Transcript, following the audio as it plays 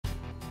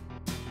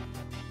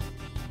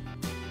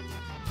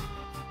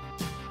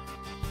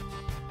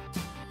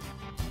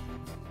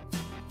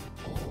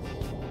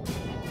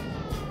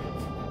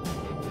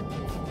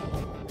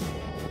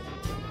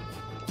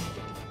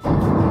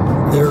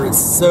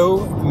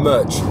so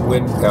much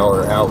wind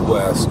power out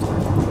west.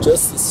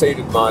 Just the state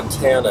of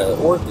Montana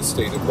or the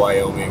state of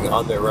Wyoming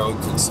on their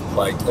own could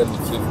supply 10 to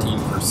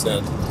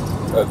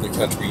 15% of the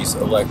country's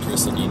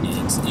electricity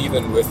needs,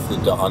 even with the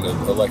dawn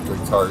of electric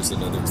cars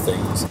and other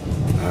things.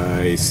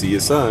 I see a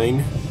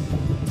sign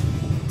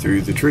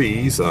through the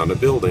trees on a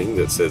building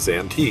that says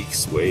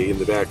Antiques way in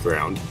the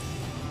background.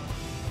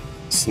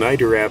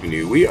 Snyder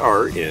Avenue. We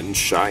are in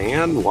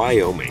Cheyenne,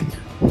 Wyoming.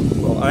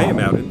 Well, I am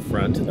out in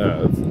front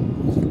of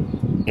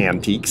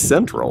Antique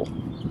Central.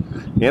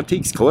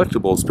 Antiques,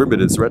 collectibles,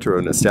 primitives, retro,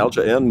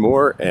 nostalgia, and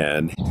more.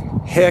 And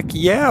heck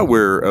yeah,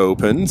 we're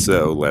open.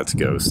 So let's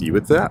go see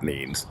what that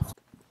means.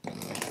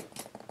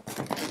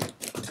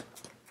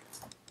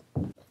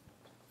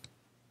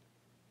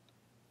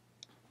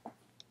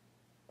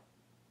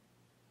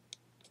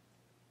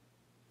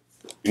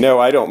 No,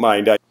 I don't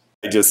mind. I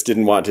just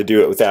didn't want to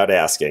do it without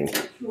asking.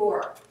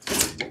 Sure.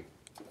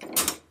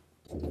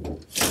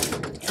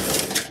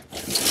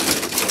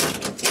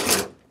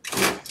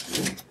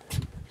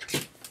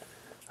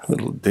 A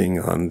little ding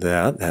on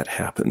that. That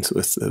happens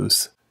with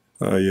those.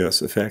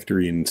 Yes, a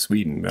factory in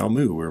Sweden,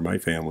 Malmö, where my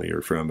family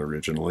are from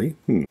originally.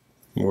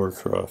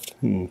 Moorcroft.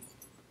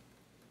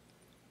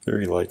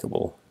 Very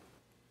likable.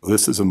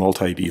 This is a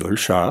multi-dealer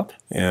shop,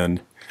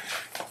 and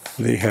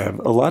they have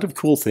a lot of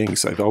cool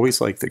things. I've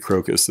always liked the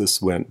crocus.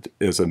 This went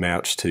as a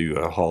match to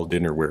a hall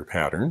dinnerware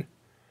pattern.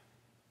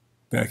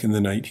 Back in the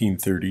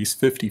 1930s,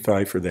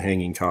 $55 for the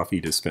hanging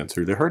coffee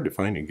dispenser. They're hard to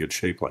find in good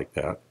shape like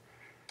that.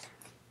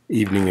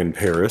 Evening in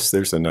Paris,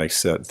 there's a nice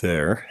set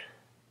there.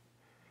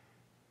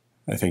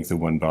 I think the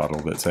one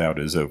bottle that's out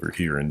is over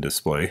here in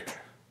display.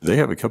 They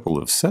have a couple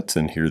of sets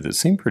in here that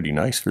seem pretty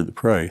nice for the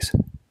price.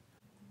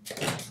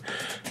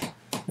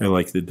 I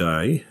like the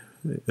die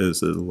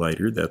as a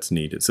lighter. That's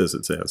neat. It says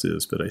it's as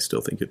is, but I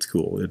still think it's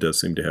cool. It does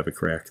seem to have a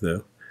crack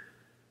though.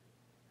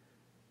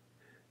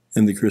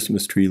 And the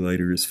Christmas tree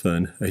lighter is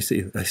fun. I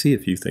see a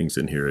few things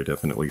in here I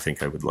definitely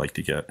think I would like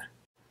to get.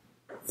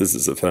 This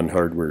is a fun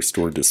hardware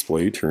store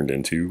display turned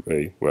into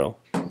a, well,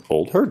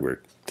 old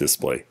hardware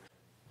display.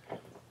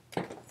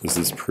 This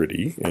is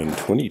pretty, and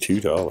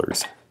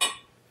 $22.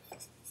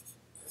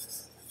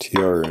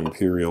 Tiara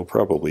Imperial,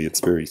 probably. It's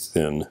very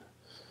thin.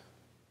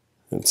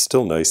 It's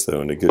still nice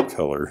though, and a good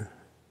color.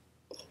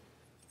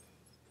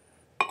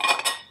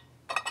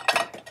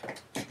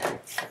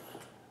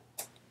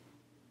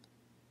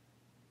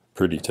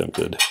 Pretty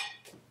tempted.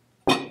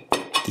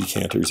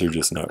 Decanters are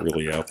just not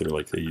really out there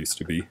like they used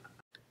to be.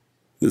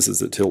 This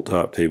is a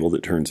tilt-top table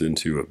that turns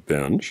into a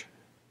bench.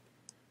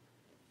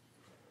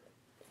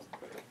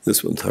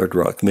 This one's hard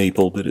rock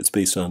maple, but it's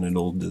based on an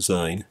old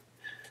design.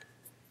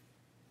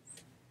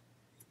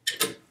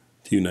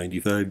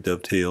 $2.95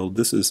 dovetailed.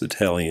 This is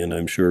Italian,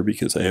 I'm sure,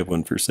 because I have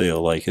one for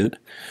sale like it.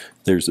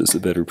 Theirs is a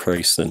better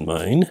price than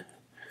mine.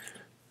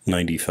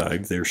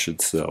 $95. Theirs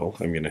should sell.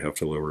 I'm going to have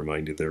to lower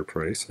mine to their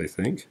price, I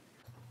think.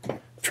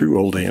 True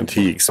old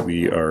antiques.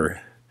 We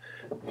are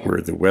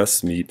where the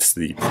West meets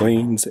the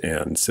Plains,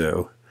 and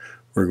so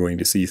we're going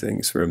to see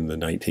things from the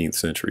 19th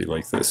century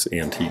like this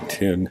antique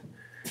tin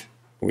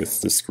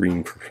with the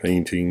screen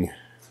painting.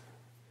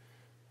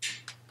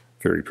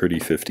 Very pretty,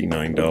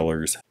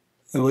 $59.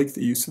 I like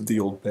the use of the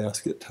old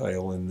basket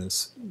tile in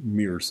this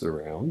mirror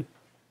surround.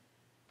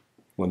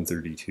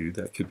 $132.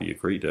 That could be a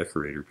great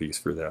decorator piece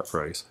for that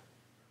price.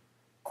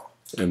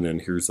 And then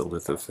here's a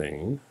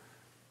lithophane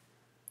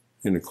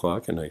in a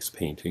clock, a nice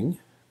painting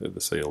of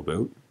the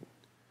sailboat.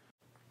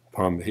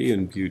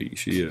 Pompeian beauty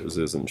she is,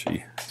 isn't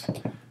she?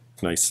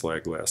 Nice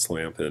slag glass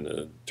lamp and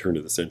a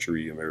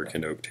turn-of-the-century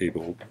American oak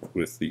table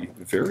with the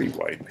very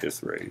wide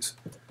pith rays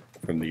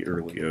from the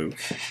early oak.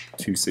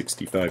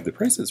 $265. The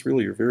prices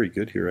really are very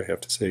good here, I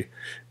have to say.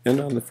 And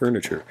on the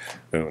furniture.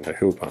 Oh, and I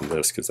hope on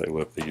this, because I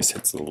love these,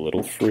 it's a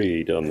little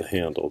frayed on the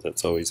handle.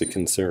 That's always a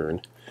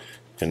concern.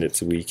 And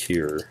it's weak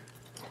here.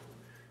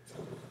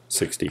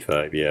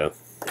 $65, yeah.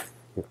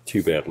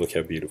 Too bad. Look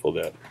how beautiful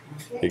that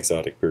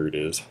exotic bird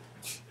is.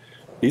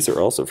 These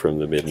are also from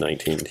the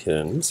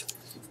mid-1910s.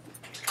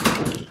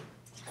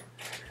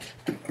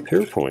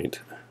 Pearpoint.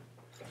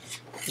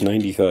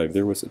 $95.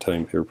 There was a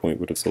time Pearpoint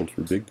would have sold for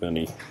big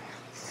money.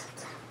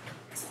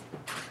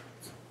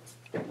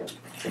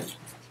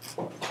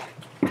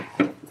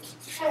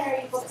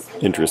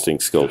 Interesting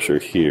sculpture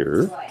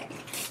here.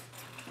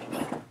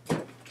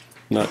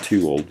 Not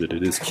too old, but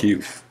it is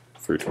cute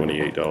for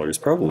 $28.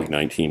 Probably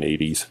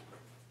 1980s.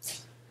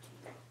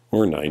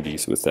 Or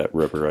 90s with that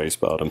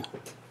rubberized bottom.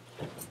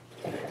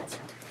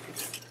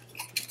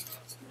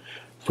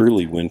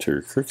 Burley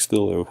Winter,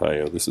 Crooksville,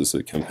 Ohio. This is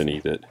a company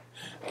that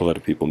a lot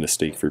of people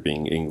mistake for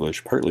being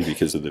English, partly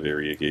because of the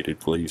variegated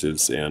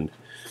glazes and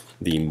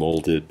the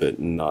molded but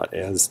not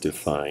as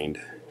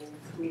defined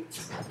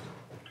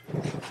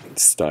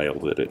style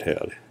that it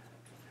had.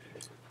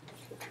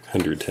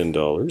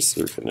 $110,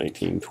 circa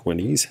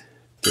 1920s.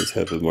 Does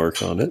have a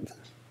mark on it.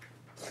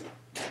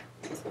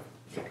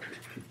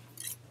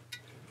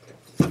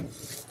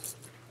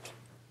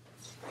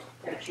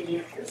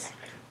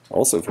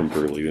 Also from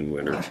Burley and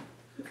Winter.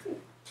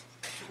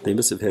 They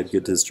must have had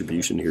good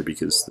distribution here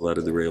because a lot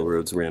of the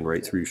railroads ran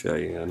right through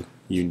Cheyenne,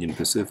 Union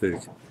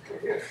Pacific,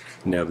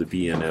 now the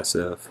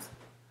BNSF.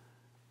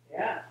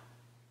 Yeah.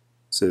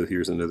 So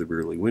here's another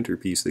burly winter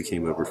piece that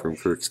came over from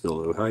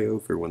Kirksville, Ohio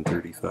for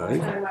 $135.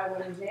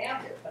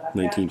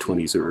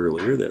 1920s or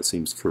earlier, that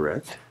seems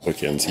correct.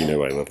 Okay, you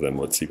know I love them.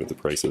 Let's see what the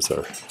prices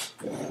are.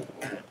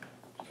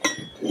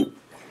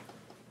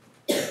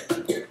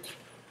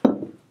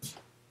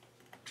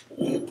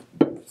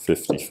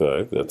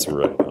 $55, that's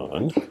right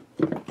on.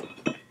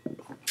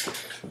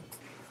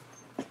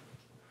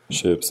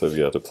 Ships, I've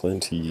got a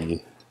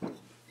plenty.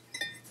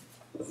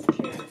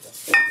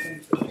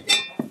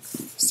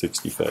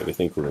 $65, I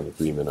think we're in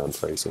agreement on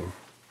pricing.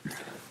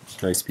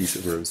 Nice piece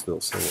of Roseville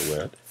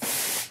silhouette,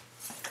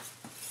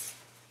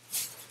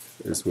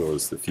 as well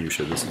as the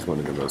fuchsia. This is one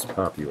of the most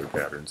popular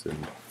patterns in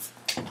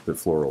the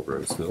floral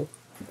Roseville.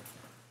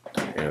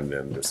 And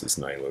then this is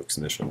Niloak's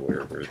Mission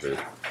Ware, where the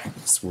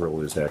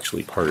swirl is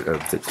actually part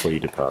of the clay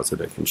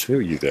deposit. I can show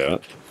you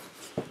that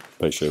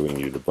by showing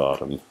you the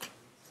bottom.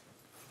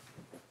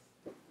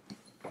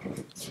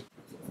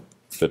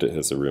 But it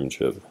has a rim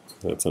chip.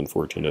 That's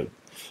unfortunate.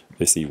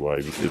 I see why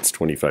it's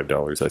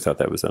 $25. I thought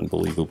that was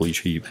unbelievably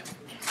cheap.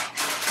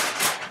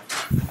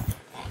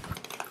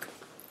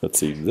 Let's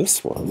see,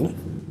 this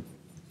one,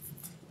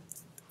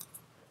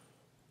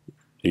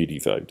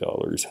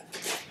 $85.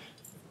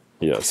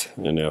 Yes,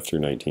 and after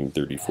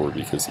 1934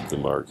 because of the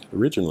mark.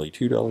 Originally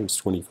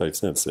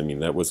 $2.25. I mean,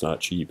 that was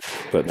not cheap,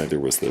 but neither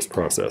was this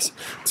process.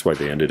 That's why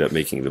they ended up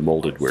making the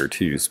molded ware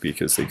too,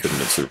 because they couldn't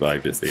have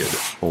survived if they had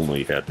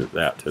only had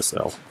that to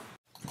sell.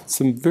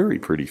 Some very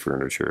pretty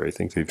furniture. I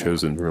think they've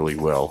chosen really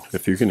well.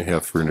 If you're going to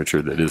have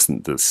furniture that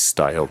isn't the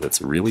style that's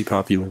really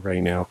popular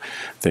right now,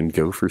 then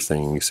go for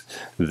things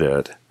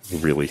that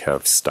really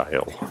have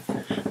style.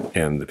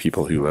 And the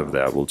people who love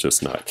that will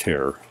just not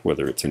care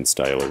whether it's in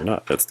style or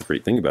not. That's the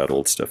great thing about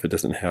old stuff. It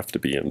doesn't have to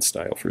be in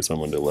style for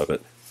someone to love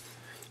it.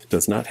 It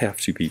does not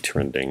have to be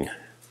trending.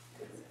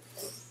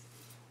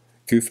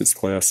 Goofus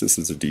class, this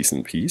is a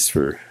decent piece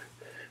for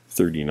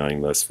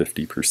 $39 less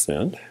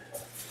 50%.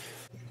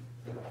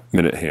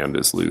 Minute hand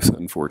is loose,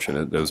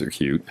 unfortunate. Those are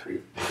cute,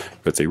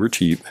 but they were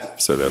cheap,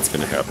 so that's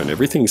going to happen.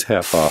 Everything's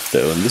half off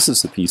though, and this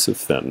is a piece of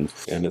FENTON,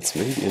 and it's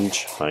made in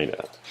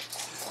China.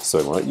 So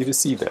I want you to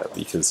see that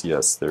because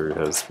yes, there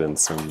has been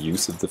some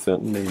use of the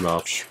FENTON name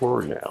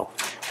offshore now.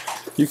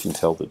 You can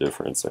tell the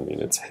difference. I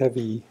mean, it's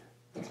heavy,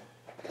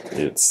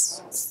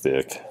 it's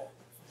thick,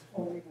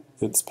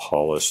 it's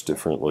polished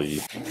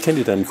differently, kind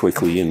of done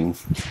quickly and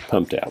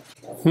pumped out.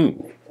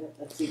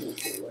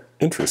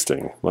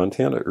 Interesting.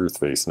 Montana Earth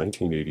Vase,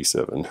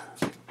 1987.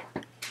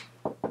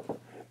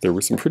 There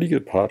were some pretty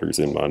good potters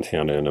in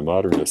Montana and a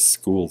modernist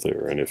school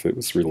there, and if it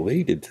was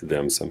related to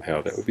them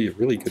somehow, that would be a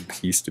really good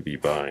piece to be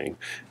buying.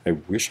 I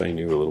wish I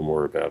knew a little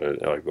more about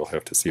it. I will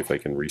have to see if I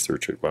can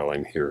research it while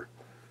I'm here.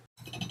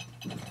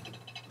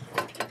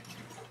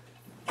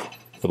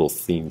 Little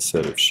themed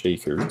set of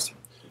shakers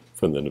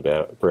from the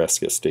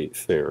Nebraska State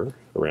Fair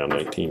around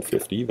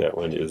 1950. That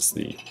one is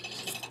the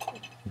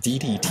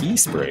DDT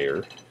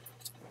sprayer.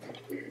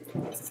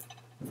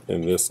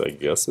 And this, I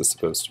guess, is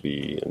supposed to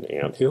be an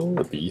anthill,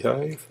 a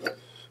beehive.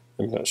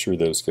 I'm not sure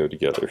those go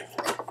together.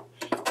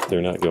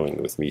 They're not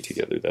going with me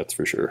together, that's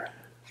for sure.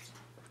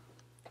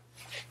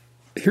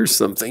 Here's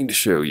something to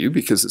show you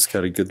because it's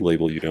got a good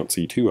label you don't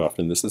see too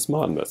often. This is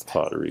Monmouth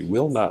pottery.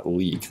 Will not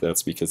leak.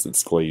 That's because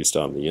it's glazed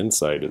on the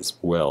inside as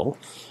well.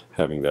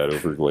 Having that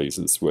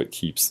overglaze is what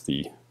keeps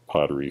the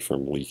pottery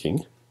from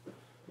leaking.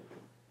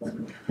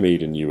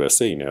 Made in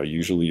USA. Now,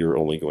 usually you're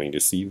only going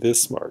to see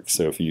this mark.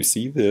 So if you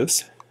see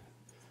this,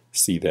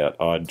 see that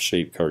odd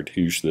shaped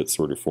cartouche that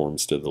sort of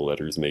forms to the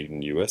letters Made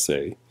in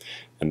USA,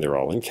 and they're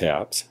all in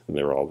caps, and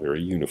they're all very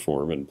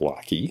uniform and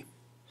blocky.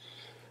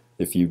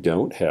 If you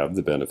don't have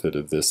the benefit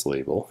of this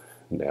label,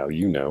 now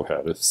you know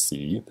how to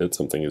see that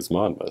something is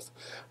Monmouth.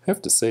 I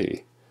have to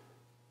say,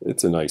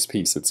 it's a nice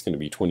piece. It's going to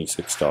be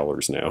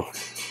 $26 now.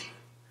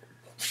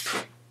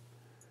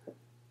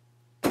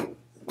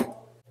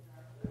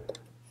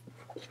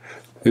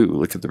 Ooh,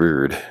 look at the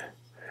bird.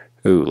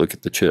 Ooh, look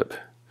at the chip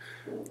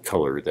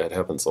color. That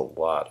happens a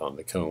lot on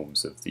the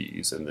combs of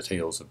these and the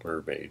tails of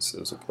mermaids.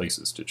 Those are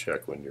places to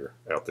check when you're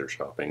out there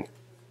shopping.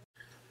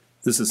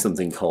 This is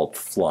something called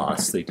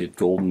floss. They did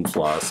golden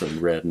floss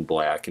and red and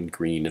black and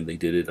green, and they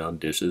did it on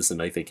dishes,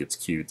 and I think it's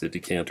cute. The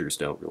decanters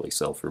don't really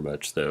sell for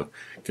much, though,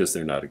 because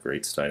they're not a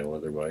great style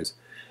otherwise.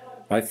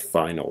 I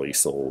finally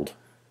sold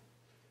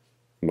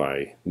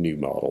my new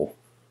model.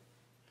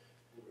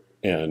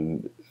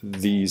 And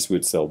these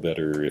would sell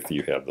better if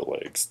you have the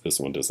legs.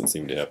 This one doesn't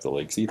seem to have the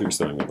legs either,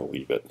 so I'm going to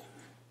leave it.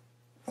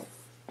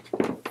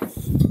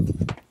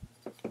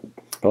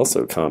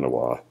 Also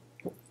Kanawha.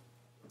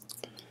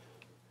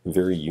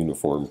 Very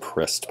uniform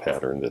pressed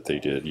pattern that they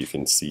did. You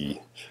can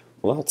see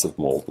lots of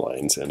mold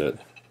lines in it.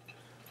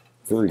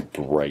 Very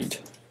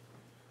bright.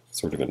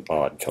 Sort of an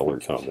odd color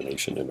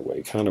combination in a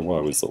way.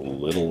 Kanawha was a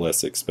little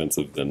less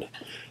expensive than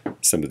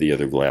some of the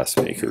other glass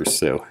makers,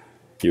 so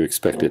you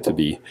expect it to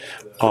be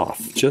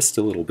off just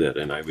a little bit,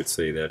 and I would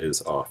say that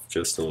is off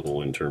just a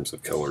little in terms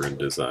of color and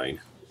design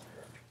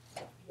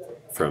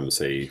from,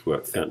 say,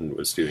 what Fenton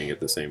was doing at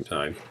the same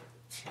time.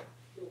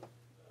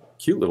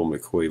 Cute little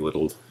McCoy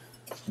little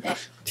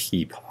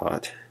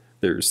teapot.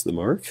 There's the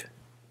mark.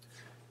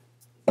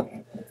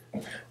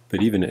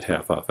 But even at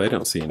half off, I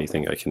don't see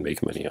anything I can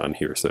make money on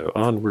here, so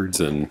onwards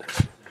and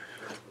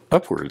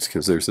upwards,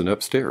 because there's an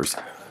upstairs.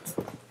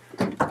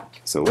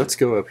 So let's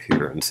go up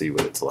here and see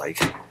what it's like.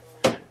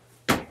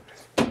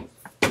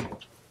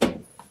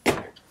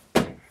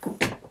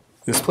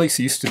 This place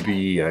used to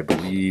be, I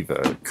believe,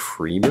 a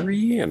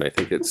creamery, and I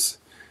think it's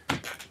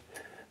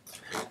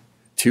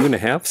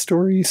 2.5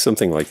 stories,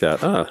 something like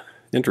that. Ah,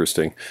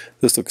 interesting.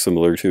 This looks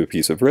similar to a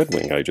piece of Red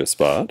Wing I just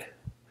bought,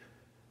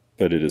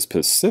 but it is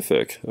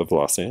Pacific of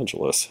Los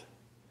Angeles.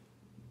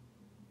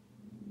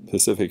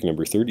 Pacific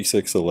number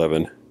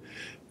 3611.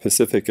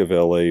 Pacific of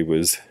LA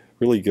was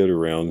really good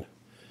around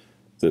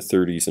the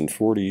 30s and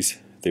 40s.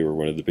 They were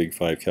one of the big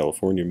 5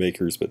 California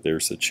makers, but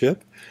there's a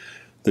chip.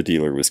 The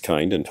dealer was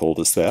kind and told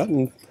us that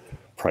and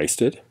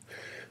priced it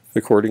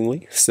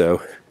accordingly.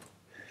 So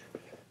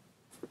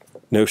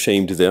no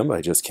shame to them,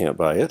 I just can't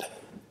buy it.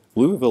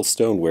 Louisville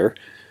Stoneware.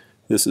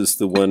 This is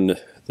the one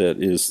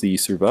that is the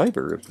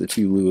survivor of the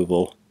 2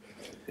 Louisville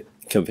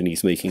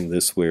companies making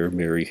this ware.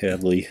 Mary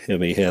Hadley,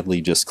 M.A.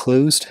 Hadley, just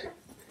closed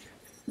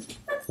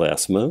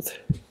last month.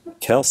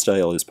 Cal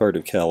Style is part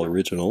of Cal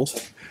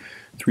Originals.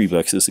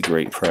 $3 is a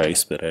great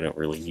price, but I don't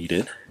really need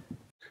it.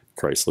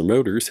 Chrysler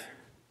Motors.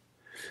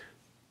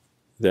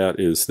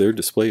 That is their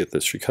display at the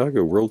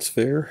Chicago World's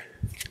Fair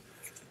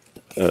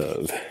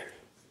of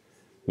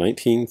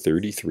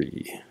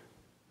 1933.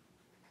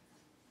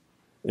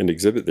 An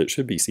exhibit that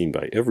should be seen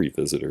by every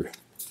visitor.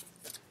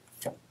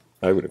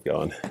 I would have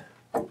gone.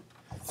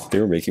 They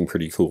were making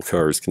pretty cool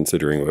cars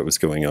considering what was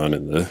going on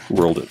in the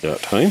world at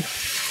that time.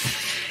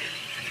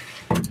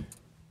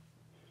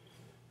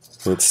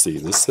 Let's see,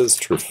 this says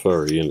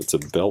Trifari and it's a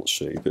belt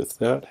shape. If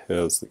that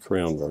has the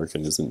crown mark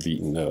and isn't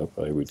beaten up,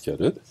 I would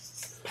get it.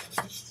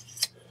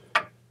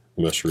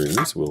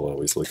 Mushrooms, we'll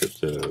always look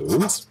at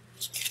those.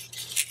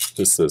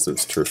 This says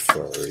it's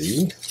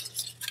Trifari.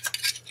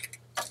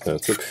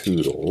 That's a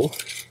poodle.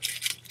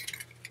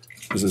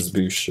 This is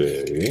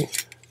Boucher.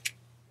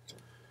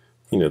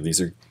 You know,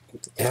 these are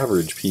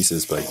average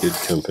pieces by good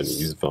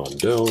companies.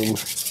 Vendome.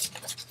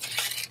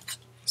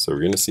 So we're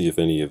going to see if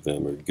any of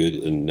them are good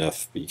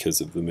enough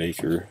because of the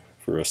maker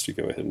for us to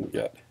go ahead and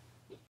get.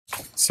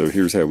 So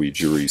here's how we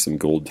jury some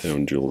gold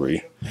tone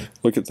jewelry.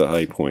 Look at the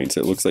high points.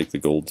 It looks like the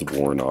gold's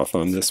worn off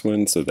on this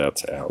one, so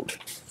that's out.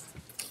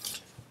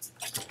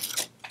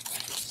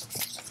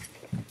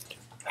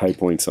 High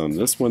points on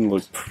this one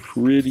look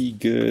pretty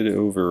good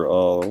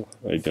overall.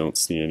 I don't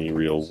see any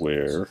real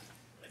wear.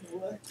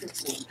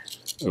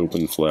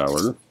 Open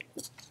flower.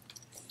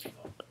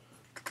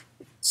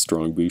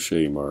 Strong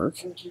Boucher mark.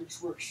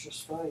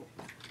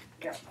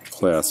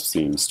 Clasp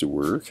seems to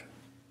work.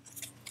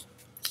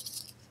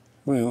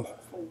 Well,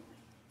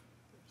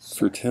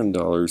 for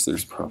 $10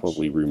 there's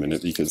probably room in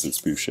it because it's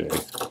Boucher.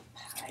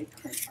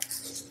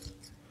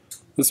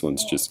 This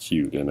one's just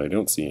cute and I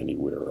don't see any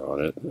wear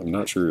on it. I'm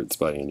not sure it's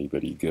by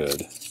anybody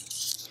good. It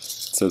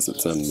says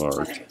it's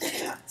unmarked.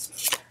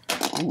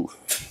 Ooh,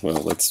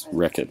 well, let's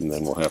wreck it and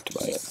then we'll have to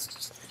buy it.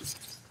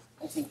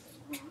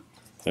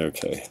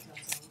 Okay.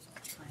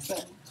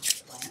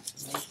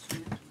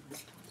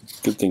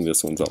 Good thing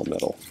this one's all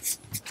metal.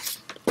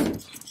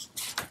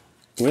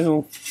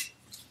 Well,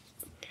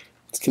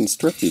 it's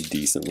constructed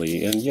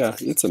decently, and yeah,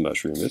 it's a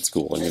mushroom. It's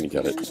cool. I'm going to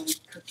get it.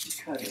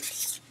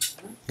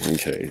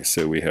 Okay,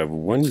 so we have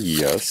 1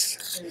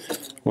 yes,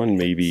 1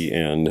 maybe,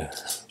 and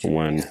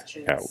 1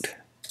 out.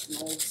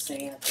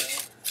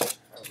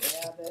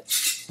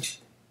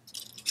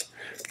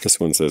 This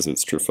one says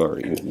it's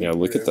Trifari. Now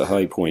look at the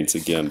high points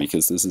again,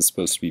 because this is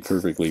supposed to be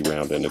perfectly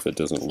round, and if it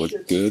doesn't look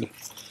good,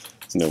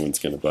 no one's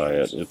going to buy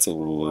it. It's a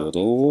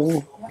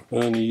little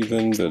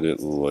uneven, but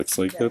it looks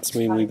like that's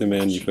mainly the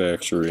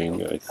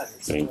manufacturing. I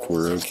think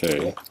we're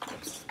okay.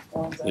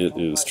 It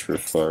is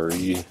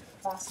Trifari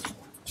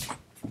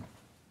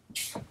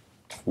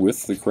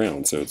with the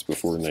crown, so it's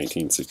before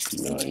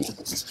 1969.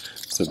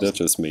 So that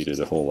just made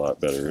it a whole lot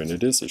better, and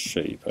it is a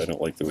shape. I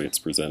don't like the way it's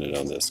presented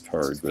on this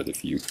card, but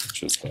if you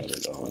just had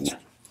it on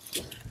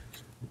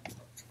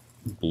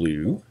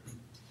blue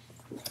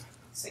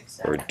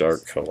or a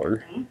dark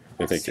color,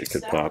 I think it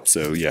could pop.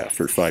 So yeah,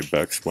 for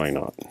 $5, why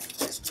not?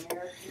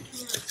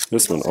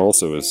 This one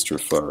also is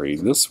Trifari.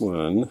 This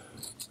one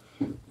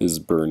is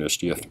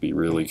burnished. You have to be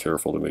really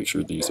careful to make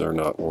sure these are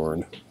not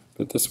worn,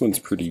 but this one's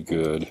pretty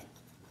good.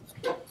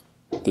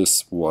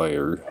 This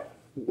wire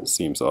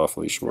seems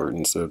awfully short,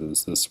 and so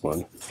does this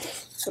one.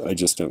 I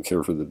just don't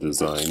care for the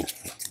design.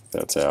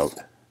 That's out.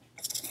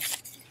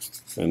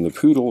 And the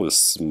poodle is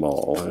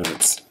small, and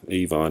it's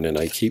Avon, and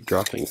I keep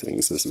dropping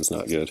things. This is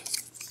not good.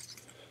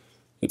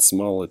 It's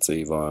small, it's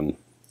Avon.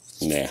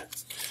 Nah.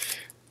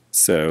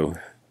 So,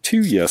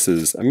 2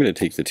 yeses. I'm going to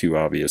take the 2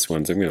 obvious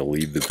ones. I'm going to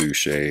leave the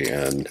Boucher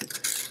and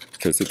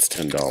because it's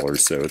 $10,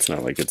 so it's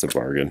not like it's a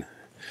bargain.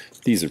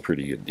 These are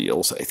pretty good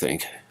deals, I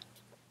think.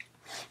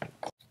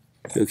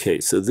 Okay,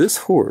 so this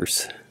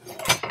horse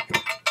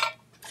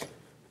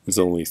is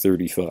only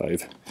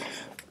 $35,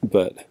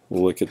 but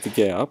look at the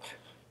gap.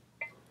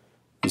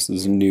 This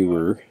is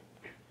newer.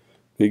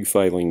 Big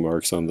filing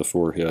marks on the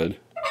forehead.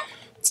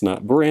 It's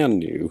not brand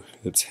new.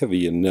 It's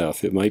heavy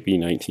enough. It might be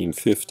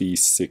 1950s,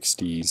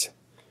 60s.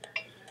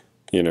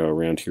 You know,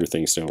 around here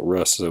things don't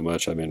rust so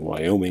much. I'm in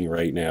Wyoming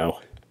right now.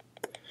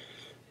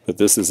 But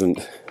this isn't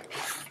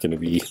going to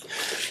be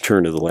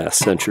turn of the last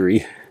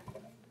century.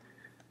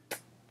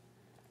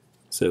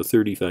 So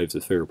 35 is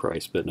a fair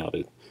price, but not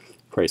a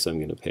price I'm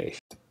going to pay.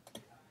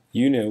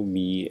 You know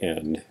me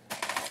and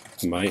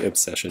my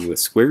obsession with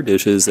square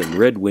dishes and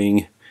Red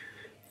Wing,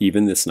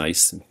 even this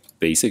nice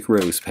basic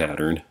rose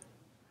pattern.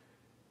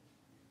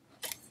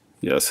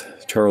 Yes,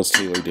 Charles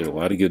Taylor did a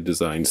lot of good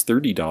designs.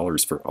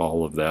 $30 for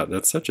all of that.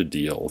 That's such a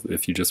deal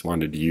if you just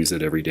wanted to use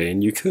it every day,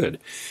 and you could.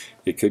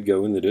 It could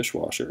go in the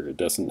dishwasher. It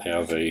doesn't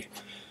have a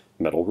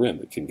metal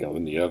rim. It can go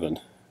in the oven.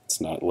 It's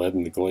not lead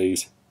in the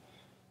glaze.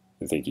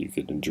 I think you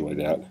could enjoy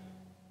that.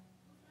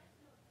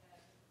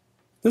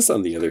 This,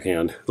 on the other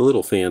hand, a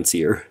little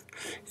fancier.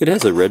 It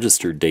has a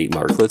registered date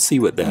mark. Let's see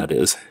what that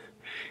is.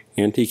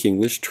 Antique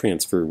English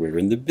transfer ware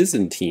in the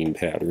Byzantine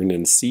pattern,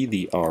 and see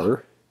the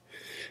R.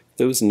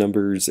 Those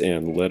numbers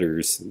and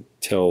letters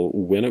tell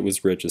when it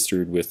was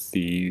registered with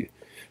the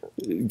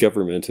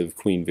government of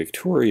Queen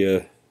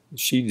Victoria.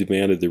 She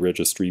demanded the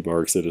registry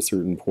marks at a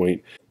certain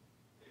point.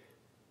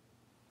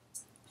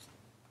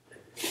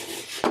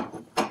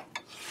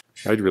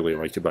 I'd really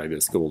like to buy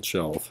this gold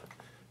shelf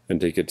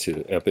and take it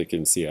to Epic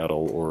in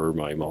Seattle or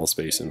my mall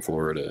space in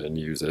Florida and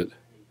use it.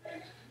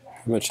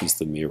 How much is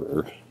the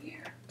mirror?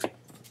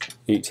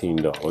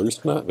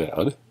 $18, not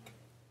bad.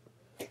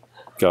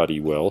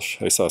 Gaudy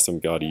Welsh. I saw some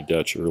gaudy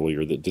Dutch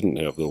earlier that didn't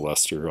have the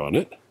luster on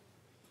it.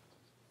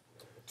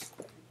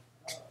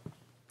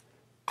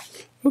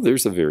 Oh,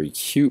 there's a very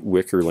cute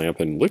wicker lamp,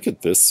 and look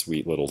at this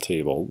sweet little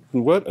table.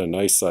 What a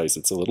nice size.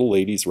 It's a little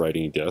lady's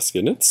writing desk,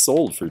 and it's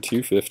sold for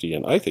 $250,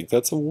 and I think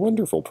that's a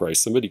wonderful price.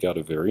 Somebody got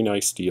a very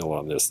nice deal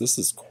on this. This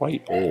is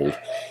quite old.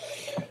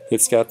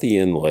 It's got the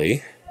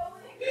inlay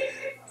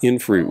in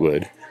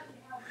fruitwood.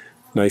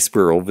 Nice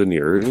burl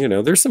veneer. You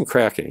know, there's some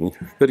cracking,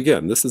 but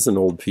again, this is an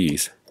old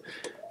piece.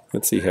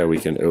 Let's see how we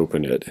can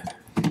open it.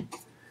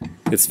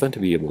 It's fun to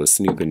be able to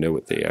snoop and know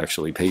what they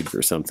actually paid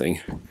for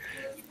something.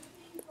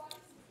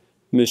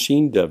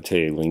 Machine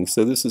dovetailing.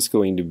 So this is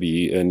going to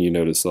be, and you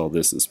notice all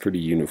this is pretty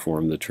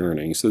uniform, the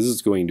turning. So this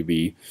is going to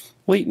be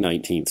late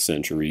 19th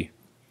century.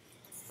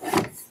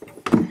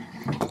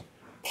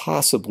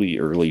 Possibly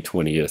early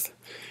 20th.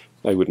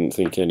 I wouldn't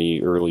think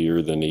any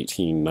earlier than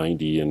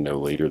 1890 and no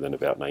later than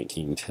about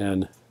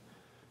 1910.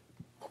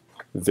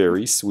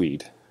 Very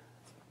sweet.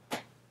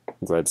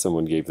 I'm glad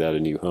someone gave that a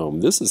new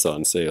home. This is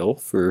on sale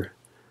for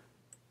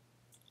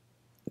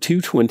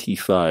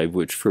 $225,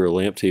 which for a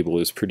lamp table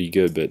is pretty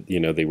good, but you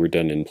know, they were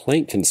done in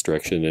plank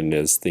construction, and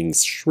as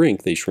things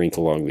shrink, they shrink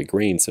along the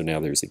grain, so now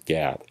there's a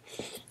gap.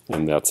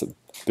 And that's a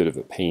bit of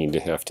a pain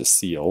to have to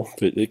seal,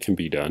 but it can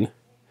be done.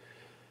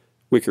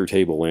 Wicker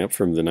table lamp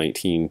from the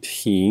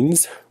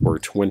 19-teens or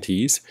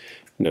 20s.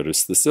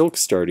 Notice the silk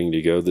starting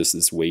to go. This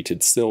is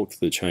weighted silk.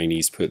 The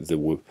Chinese put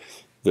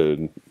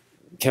the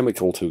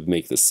chemical to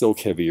make the silk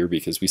heavier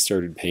because we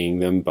started paying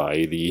them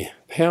by the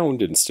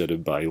pound instead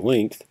of by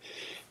length.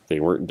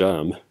 They weren't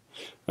dumb.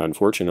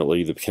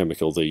 Unfortunately, the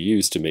chemical they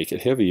used to make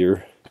it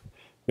heavier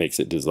makes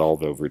it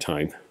dissolve over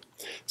time.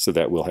 So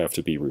that will have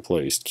to be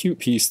replaced. Cute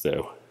piece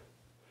though.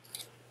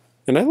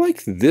 And I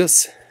like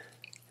this.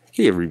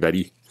 Hey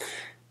everybody.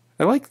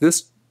 I like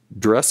this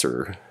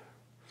dresser.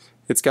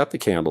 It's got the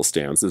candle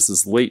stands. This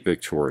is late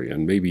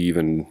Victorian, maybe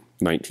even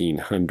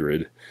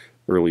 1900,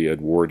 early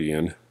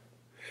Edwardian.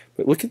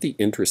 But look at the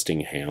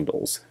interesting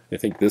handles. I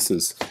think this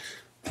is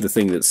the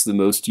thing that's the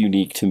most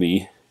unique to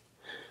me.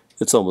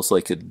 It's almost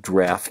like a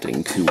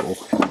drafting tool.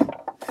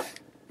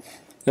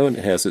 Oh, and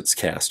it has its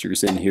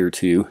casters in here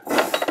too.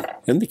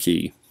 And the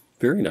key.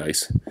 Very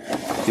nice.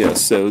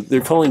 Yes, so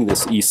they're calling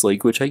this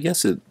Eastlake, which I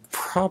guess it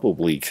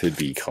probably could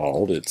be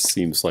called. It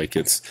seems like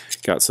it's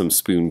got some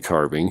spoon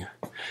carving.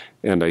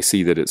 And I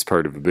see that it's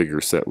part of a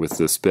bigger set with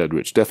this bed,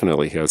 which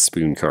definitely has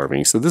spoon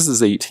carving. So this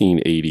is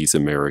 1880s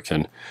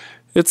American.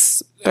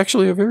 It's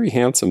actually a very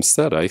handsome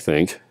set, I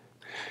think.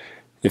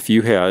 If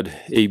you had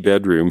a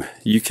bedroom,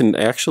 you can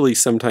actually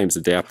sometimes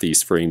adapt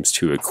these frames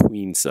to a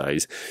queen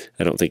size.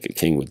 I don't think a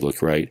king would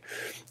look right.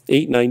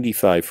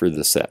 $8.95 for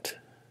the set.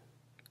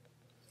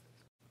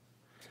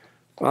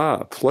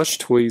 Ah, plush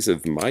toys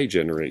of my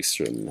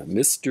generation.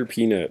 Mr.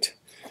 Peanut.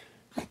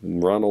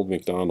 Ronald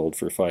McDonald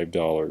for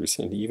 $5.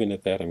 And even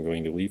at that, I'm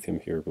going to leave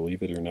him here,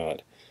 believe it or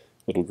not.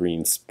 Little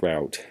green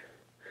sprout.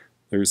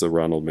 There's a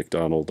Ronald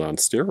McDonald on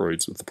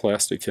steroids with a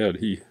plastic head.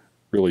 He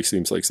really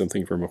seems like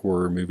something from a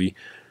horror movie.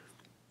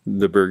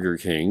 The Burger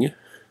King.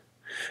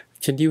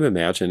 Can you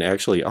imagine?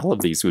 Actually, all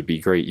of these would be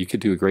great. You could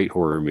do a great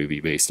horror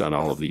movie based on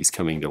all of these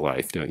coming to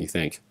life, don't you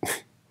think?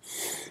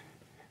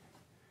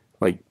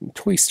 like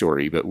Toy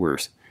Story, but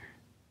worse.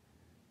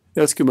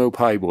 Eskimo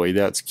Pie Boy,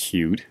 that's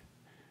cute.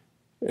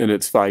 And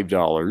it's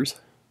 $5.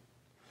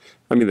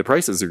 I mean, the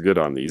prices are good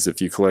on these if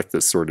you collect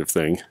this sort of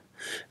thing.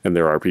 And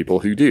there are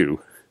people who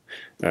do.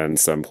 And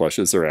some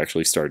plushes are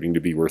actually starting to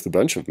be worth a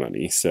bunch of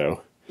money.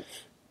 So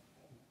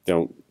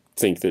don't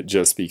think that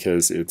just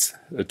because it's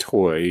a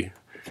toy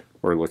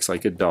or looks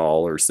like a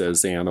doll or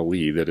says Anna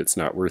Lee that it's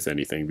not worth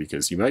anything,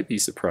 because you might be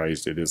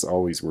surprised it is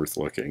always worth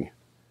looking.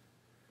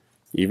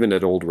 Even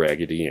at old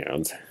Raggedy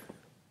Ann's.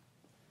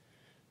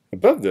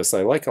 Above this,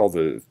 I like all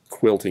the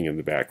quilting in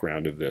the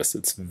background of this.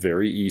 It's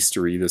very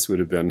Eastery. This would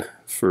have been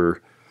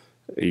for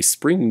a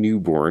spring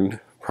newborn,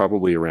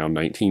 probably around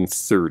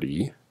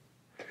 1930.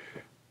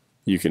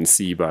 You can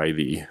see by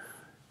the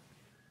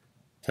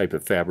type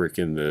of fabric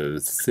in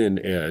the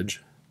thin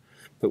edge.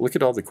 But look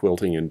at all the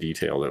quilting and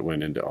detail that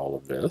went into all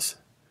of this.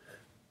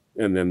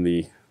 And then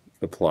the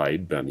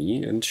applied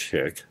bunny and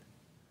chick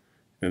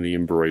and the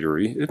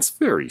embroidery. It's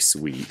very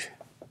sweet.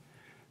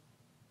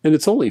 And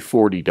it's only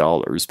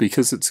 $40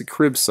 because it's a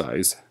crib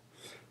size.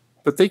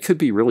 But they could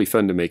be really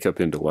fun to make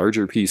up into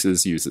larger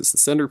pieces, use as the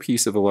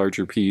centerpiece of a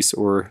larger piece,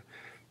 or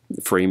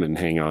frame and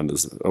hang on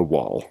as a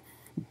wall.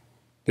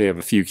 They have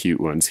a few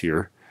cute ones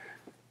here.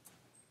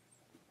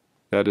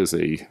 That is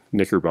a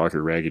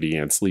Knickerbocker Raggedy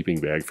Ann sleeping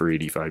bag for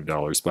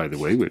 $85, by the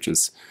way, which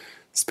is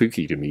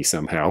spooky to me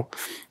somehow.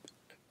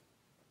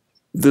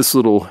 This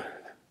little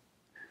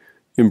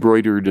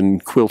embroidered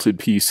and quilted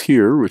piece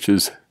here, which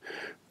is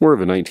more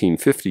of a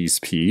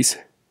 1950s piece,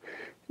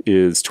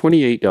 is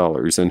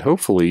 $28, and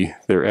hopefully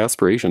their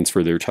aspirations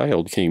for their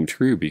child came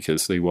true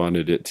because they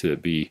wanted it to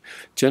be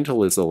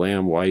gentle as a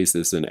lamb, wise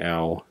as an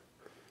owl,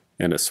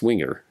 and a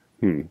swinger.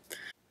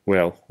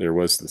 Well, there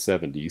was the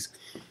 70s.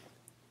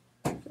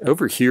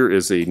 Over here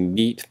is a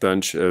neat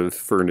bunch of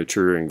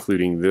furniture,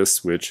 including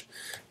this, which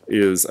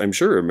is, I'm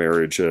sure, a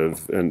marriage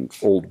of an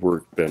old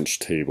workbench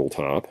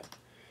tabletop.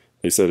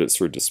 They said it's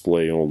for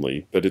display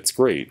only, but it's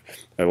great.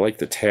 I like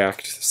the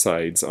tacked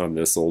sides on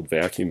this old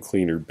vacuum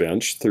cleaner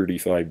bench,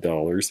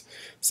 $35. It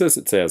says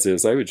it's as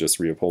is. I would just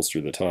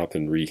reupholster the top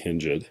and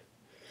rehinge it.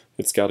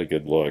 It's got a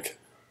good look.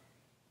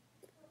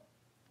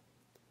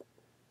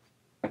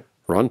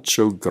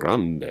 Rancho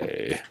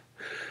Grande.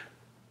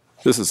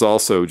 This is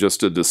also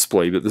just a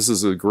display, but this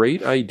is a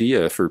great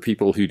idea for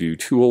people who do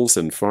tools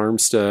and farm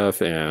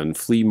stuff and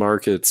flea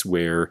markets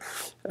where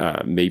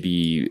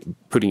maybe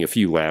putting a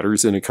few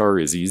ladders in a car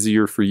is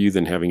easier for you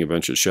than having a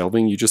bunch of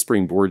shelving. You just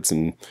bring boards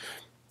and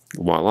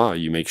voila,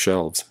 you make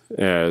shelves.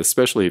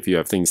 Especially if you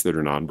have things that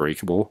are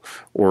non-breakable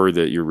or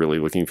that you're really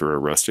looking for a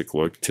rustic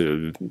look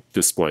to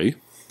display.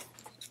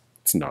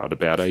 It's not a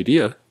bad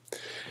idea.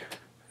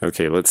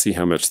 Okay, let's see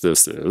how much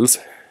this is.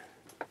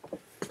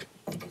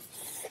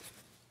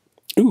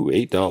 Ooh,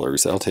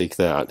 $8. I'll take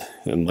that.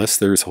 Unless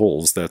there's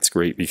holes, that's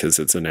great because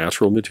it's a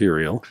natural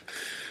material.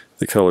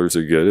 The colors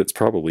are good. It's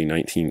probably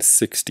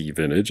 1960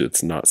 vintage.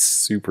 It's not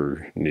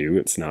super new.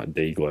 It's not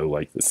day glow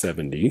like the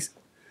 70s.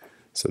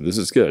 So this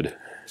is good.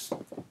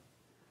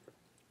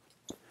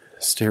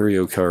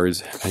 Stereo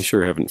cars. I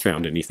sure haven't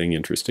found anything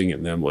interesting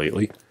in them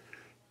lately.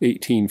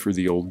 $18 for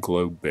the old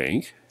Globe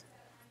Bank.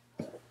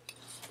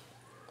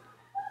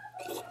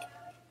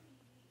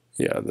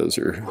 Yeah, those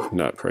are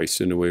not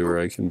priced in a way where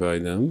I can buy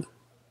them.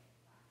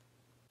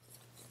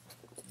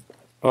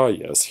 Ah,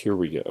 yes, here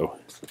we go.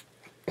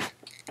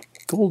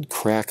 Gold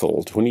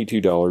Crackle,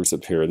 $22 a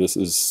pair. This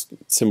is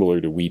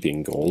similar to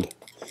Weeping Gold.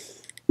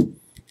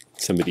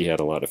 Somebody had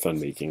a lot of fun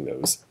making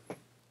those.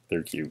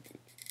 They're cute.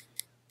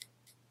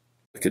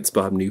 Look, it's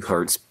Bob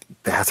Newhart's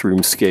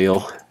bathroom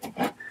scale.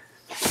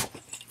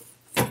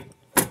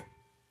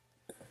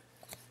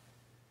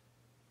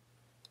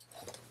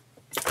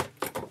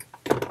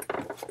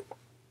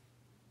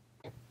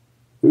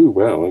 Ooh,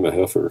 wow, I'm a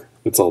heifer.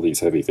 It's all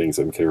these heavy things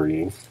I'm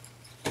carrying.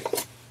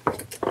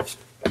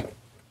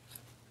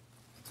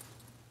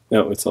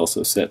 Oh, it's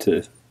also set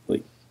to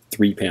like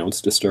 3 pounds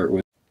to start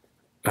with.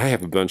 I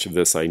have a bunch of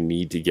this I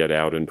need to get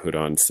out and put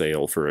on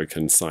sale for a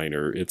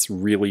consignor. It's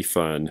really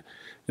fun.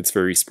 It's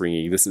very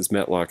springy. This is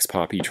Metlock's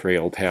Poppy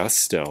Trail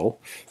Pastel.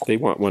 They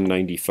want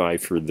 $195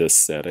 for this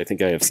set. I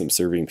think I have some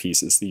serving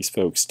pieces. These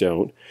folks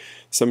don't.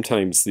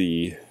 Sometimes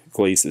the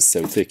glaze is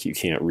so thick you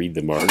can't read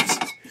the marks.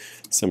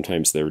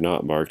 Sometimes they're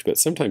not marked, but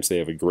sometimes they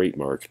have a great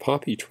mark.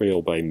 Poppy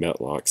Trail by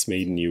Metlock's,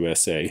 made in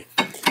USA.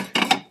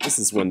 This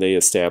is when they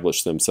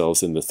established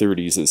themselves in the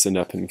 30s as an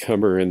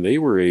up-and-comer, and they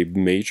were a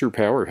major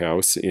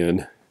powerhouse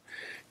in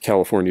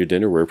California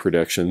dinnerware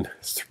production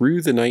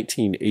through the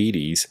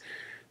 1980s.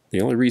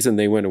 The only reason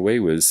they went away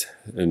was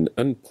an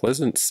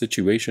unpleasant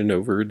situation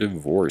over a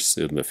divorce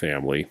in the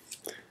family.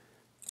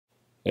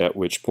 At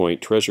which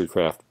point,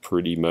 Treasurecraft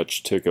pretty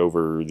much took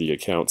over the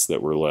accounts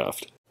that were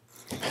left.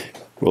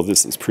 Well,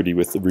 this is pretty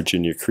with the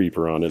Virginia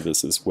Creeper on it.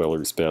 This is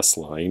Weller's Best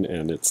line,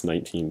 and it's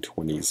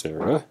 1920s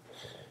era.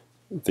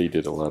 They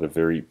did a lot of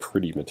very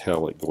pretty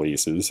metallic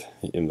glazes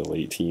in the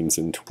late teens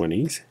and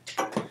 20s.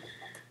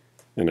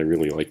 And I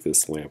really like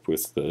this lamp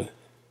with the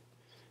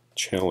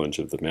challenge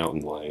of the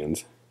mountain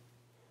lions.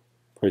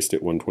 Priced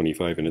at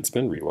 $125, and it's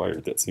been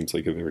rewired. That seems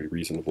like a very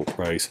reasonable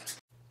price.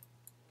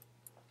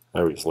 I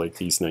always like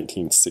these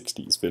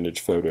 1960s vintage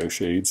photo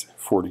shades.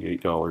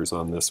 $48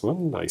 on this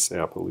one. Nice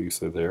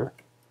Appaloosa there.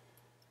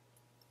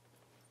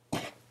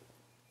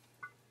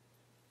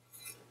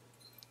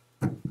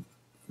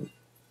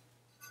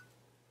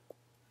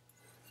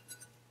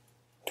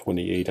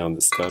 $28 on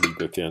the Scotty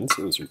bookends.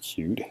 Those are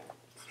cute.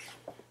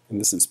 And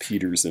this is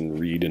Peters and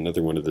Reed,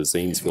 another one of the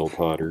Zanesville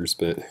potters,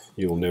 but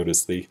you'll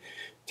notice they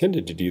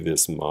tended to do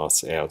this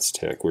moss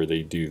Aztec where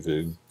they do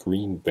the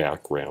green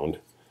background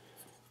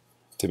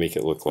to make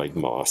it look like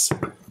moss.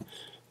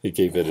 It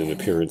gave it an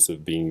appearance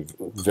of being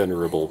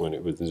venerable when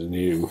it was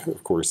new.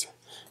 Of course,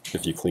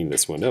 if you clean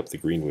this one up, the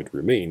green would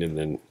remain, and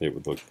then it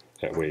would look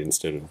that way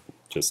instead of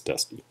just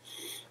dusty.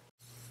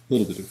 A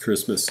little bit of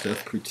Christmas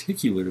stuff,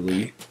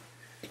 particularly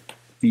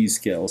these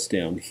gals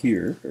down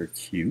here are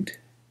cute.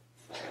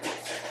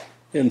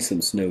 And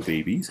some snow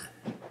babies.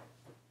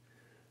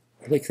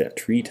 I like that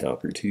tree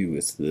topper too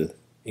with the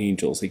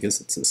angels. I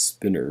guess it's a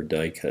spinner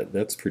die cut.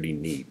 That's pretty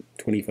neat.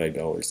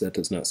 $25. That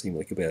does not seem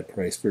like a bad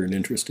price for an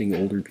interesting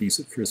older piece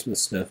of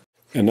Christmas stuff.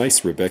 A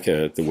nice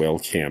Rebecca at the Well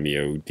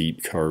cameo,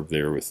 deep carved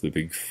there with the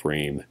big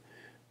frame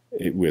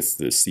with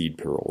the seed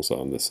pearls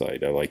on the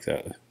side. I like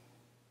that.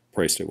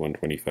 Priced at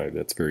 $125.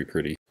 That's very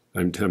pretty.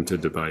 I'm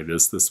tempted to buy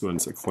this. This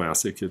one's a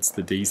classic. It's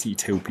the Daisy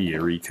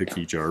Topiary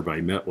cookie jar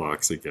by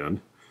Metlocks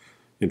again.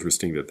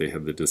 Interesting that they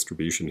have the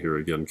distribution here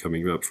again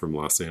coming up from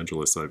Los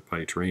Angeles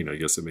by train. I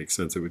guess it makes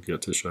sense it would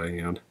get to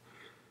Cheyenne.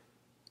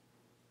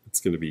 It's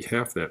going to be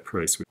half that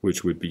price,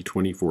 which would be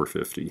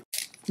 $24.50.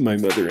 My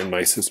mother and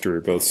my sister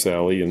are both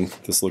Sally, and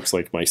this looks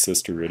like my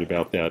sister at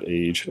about that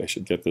age. I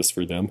should get this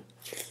for them.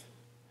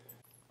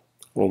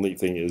 Only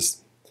thing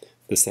is,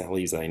 the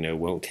Sallys I know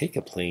won't take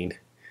a plane,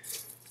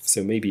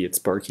 so maybe it's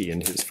Barky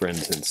and his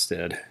friends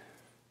instead.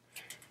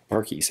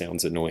 Barky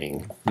sounds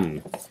annoying.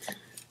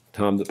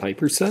 Tom the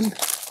Piper's Son,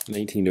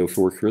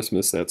 1904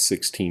 Christmas, that's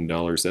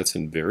 $16. That's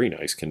in very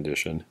nice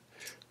condition.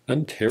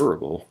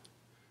 Unterrible.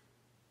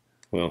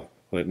 Well,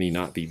 let me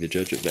not be the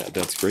judge of that.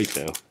 That's great,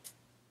 though.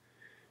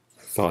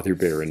 Father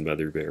Bear and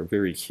Mother Bear,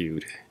 very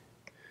cute.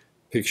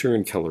 Picture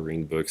and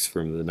coloring books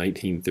from the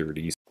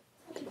 1930s.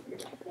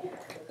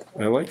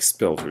 I like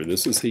Spelter.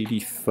 This is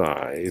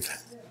 85.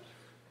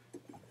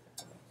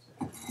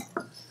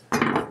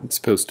 It's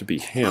supposed to be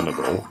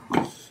Hannibal.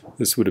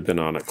 This would have been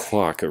on a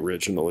clock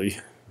originally.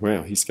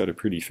 Wow, he's got a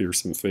pretty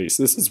fearsome face.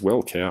 This is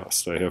well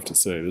cast, I have to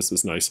say. This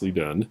is nicely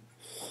done.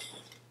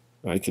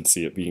 I could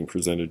see it being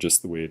presented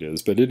just the way it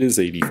is, but it is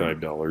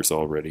 $85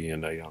 already,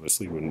 and I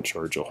honestly wouldn't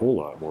charge a whole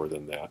lot more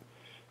than that.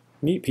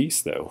 Neat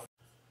piece, though.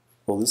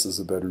 Well, this is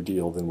a better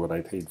deal than what I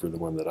paid for the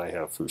one that I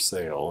have for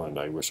sale, and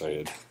I wish I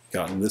had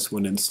gotten this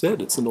one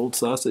instead. It's an old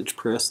sausage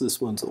press.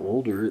 This one's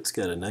older. It's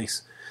got a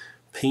nice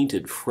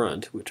painted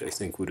front, which I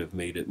think would have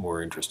made it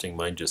more interesting.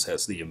 Mine just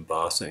has the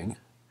embossing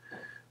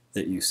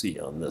that you see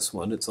on this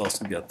one. It's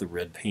also got the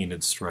red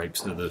painted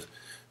stripes, so the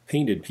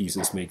painted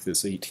pieces make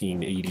this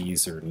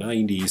 1880s or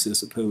 90s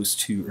as opposed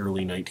to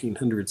early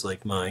 1900s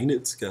like mine.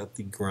 It's got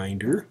the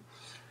grinder,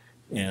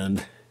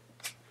 and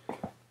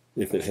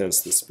if it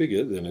has the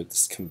spigot, then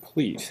it's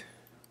complete.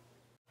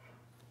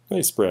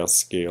 Nice brass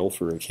scale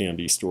for a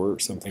candy store or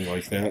something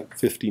like that.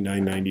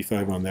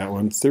 $59.95 on that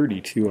one.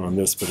 $32 on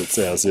this, but it's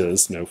as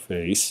is, no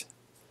face.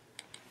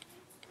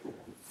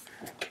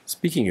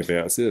 Speaking of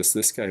as is,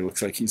 this guy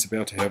looks like he's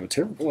about to have a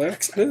terrible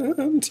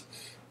accident.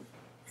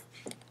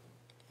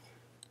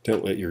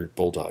 Don't let your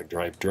bulldog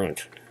drive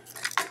drunk,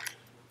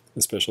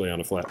 especially on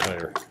a flat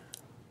tire.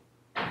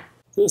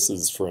 This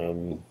is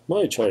from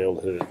my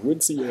childhood.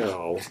 Woodsy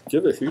Owl.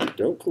 Give a hoot,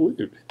 don't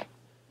pollute.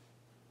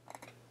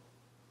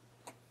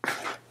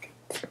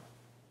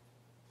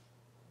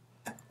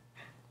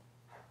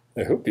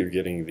 I hope you're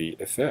getting the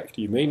effect.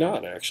 You may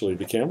not, actually.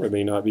 The camera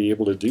may not be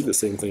able to do the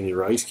same thing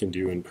your eyes can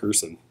do in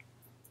person.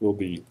 We'll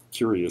be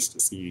curious to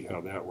see how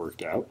that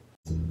worked out.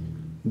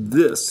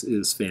 This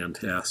is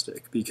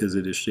fantastic because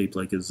it is shaped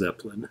like a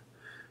Zeppelin.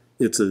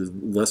 It's a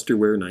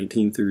lusterware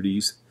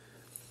 1930s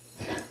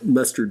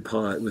mustard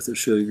pot with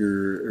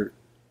a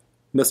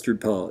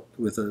mustard pot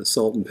with a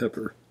salt and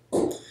pepper.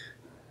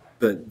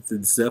 But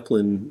the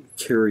Zeppelin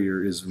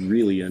carrier is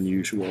really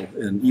unusual,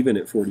 and even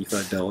at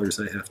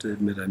 $45, I have to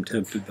admit I'm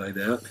tempted by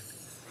that.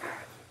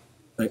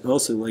 I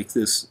also like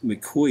this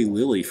McCoy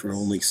Lily for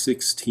only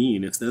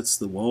 $16. If that's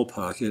the wall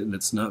pocket and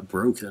it's not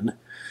broken,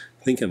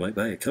 I think I might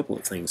buy a couple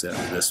of things out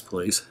of this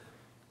place.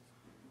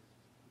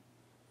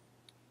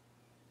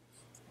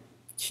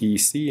 Key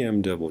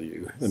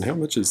CMW. And how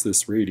much is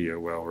this radio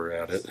while we're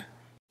at it?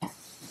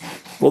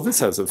 Well, this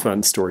has a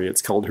fun story.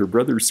 It's called Her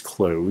Brother's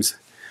Clothes.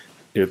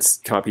 It's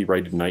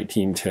copyrighted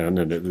 1910,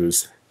 and it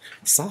was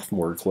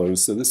sophomore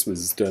clothes, so this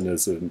was done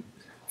as a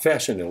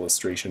fashion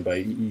illustration by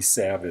E.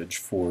 Savage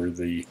for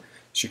the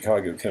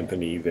Chicago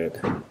company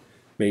that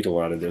made a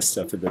lot of this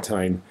stuff at the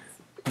time.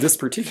 This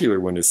particular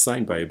one is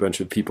signed by a bunch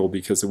of people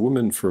because a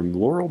woman from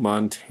Laurel,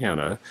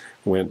 Montana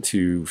went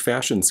to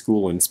fashion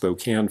school in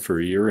Spokane for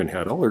a year and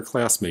had all her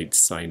classmates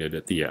sign it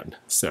at the end.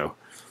 So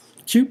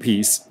Cute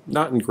piece,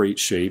 not in great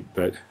shape,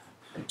 but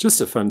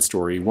just a fun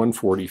story.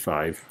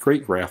 $145,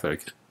 great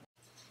graphic.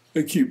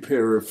 A cute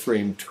pair of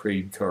framed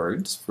trade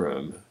cards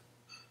from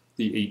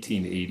the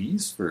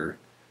 1880s for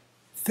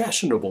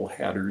fashionable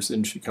hatters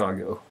in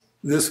Chicago.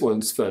 This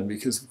one's fun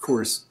because, of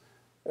course,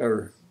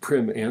 our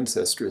prim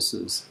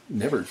ancestresses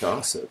never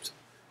gossiped.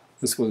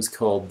 This one's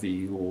called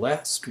The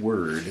Last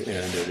Word,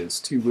 and it is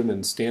two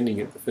women standing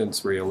at the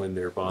fence rail in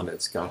their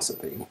bonnets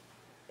gossiping.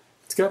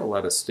 It's got a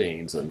lot of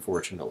stains,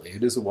 unfortunately.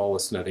 It is a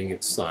Wallace Nutting,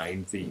 it's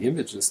signed. The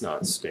image is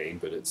not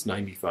stained, but it's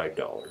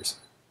 $95.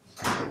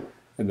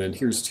 And then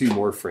here's two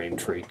more framed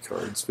trade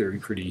cards, very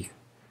pretty,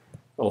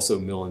 also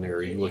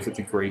millinery. Look at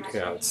the great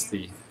hats,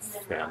 the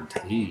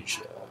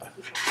Fantasia.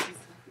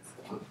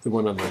 The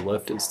one on the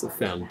left is the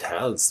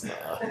Phantasma.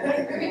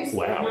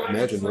 Wow,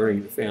 imagine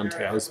wearing the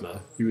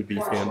Phantasma. You would be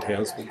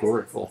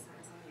phantasmagorical.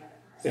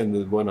 And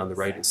the one on the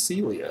right is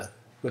Celia,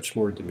 much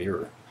more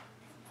demure.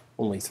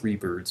 Only 3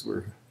 birds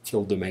were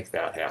killed to make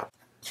that happen.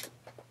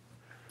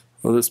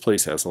 Well, this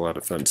place has a lot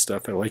of fun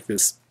stuff. I like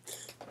this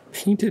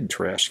painted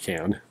trash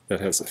can that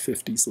has a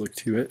 50s look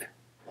to it.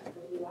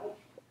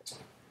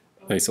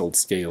 Nice old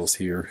scales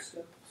here.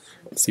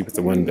 Let's see what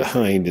the one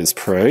behind is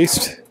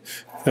priced.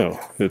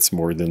 Oh, it's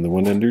more than the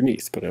one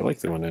underneath, but I like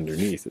the one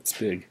underneath. It's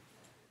big.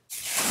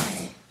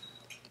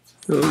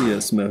 Oh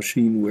yes,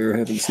 machine Ware.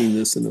 Haven't seen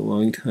this in a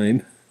long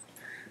time.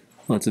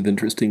 Lots of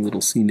interesting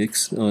little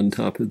scenics on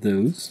top of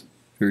those.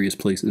 Various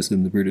places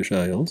in the British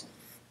Isles.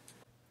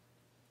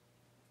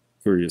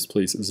 Various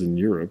places in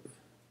Europe.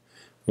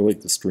 I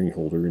like the string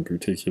holder in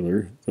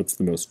particular. That's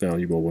the most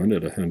valuable one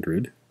at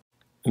 100.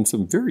 And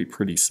some very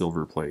pretty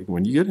silver plate.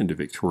 When you get into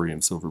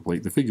Victorian silver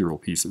plate, the figural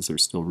pieces are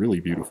still really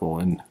beautiful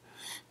and,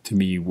 to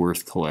me,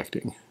 worth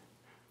collecting.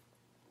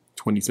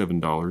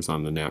 $27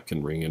 on the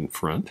napkin ring in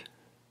front.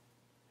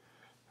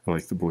 I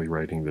like the boy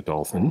riding the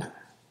dolphin.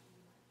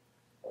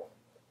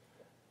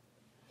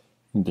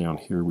 And down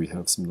here we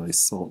have some nice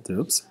salt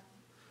dips.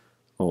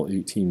 All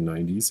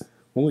 1890s.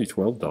 Only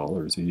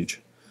 $12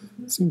 each.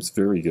 Seems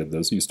very good.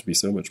 Those used to be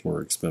so much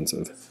more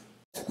expensive.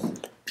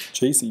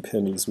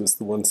 JCPenney's was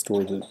the one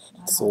store that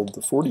sold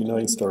the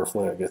 49-star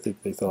flag. I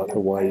think they thought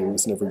Hawaii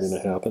was never going to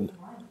happen.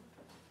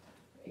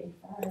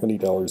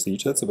 $20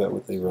 each, that's about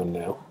what they run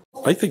now.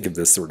 I think of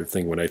this sort of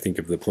thing when I think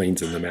of the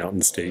plains and the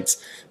mountain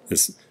states.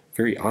 This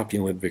very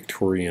opulent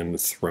Victorian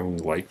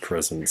throne-like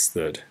presence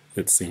that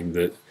it seemed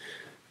that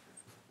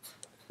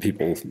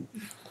people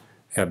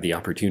had the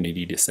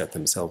opportunity to set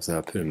themselves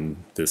up in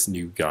this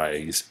new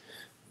guise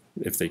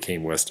if they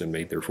came west and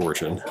made their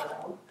fortune.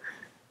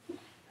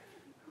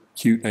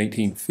 Cute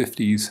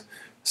 1950s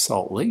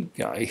Salt Lake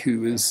guy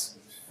who is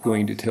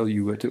going to tell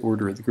you what to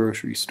order at the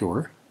grocery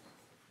store.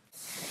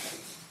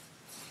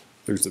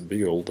 There's a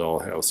big old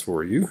dollhouse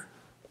for you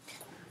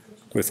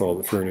with all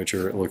the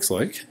furniture, it looks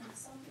like.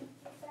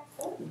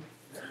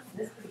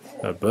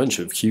 A bunch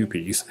of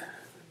Kewpies.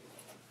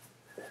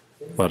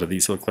 A lot of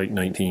these look like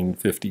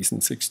 1950s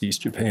and 60s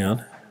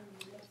Japan.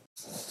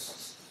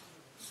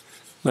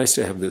 Nice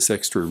to have this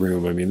extra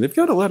room. I mean, they've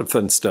got a lot of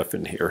fun stuff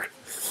in here.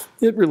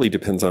 It really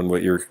depends on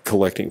what you're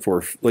collecting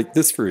for. Like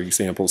this, for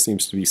example,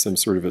 seems to be some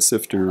sort of a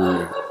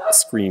sifter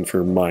screen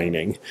for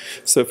mining.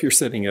 So if you're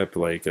setting up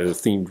like a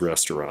themed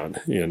restaurant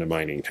in a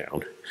mining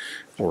town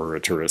or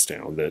a tourist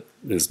town that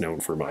is known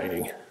for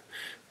mining,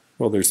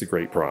 well, there's a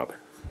great prop.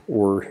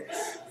 Or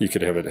you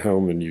could have it at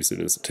home and use it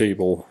as a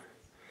table,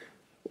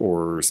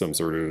 or some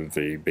sort of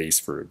a base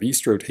for a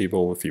bistro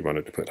table if you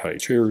wanted to put high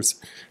chairs.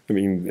 I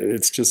mean,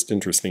 it's just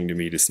interesting to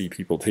me to see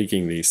people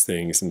taking these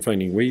things and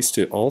finding ways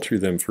to alter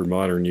them for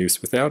modern use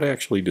without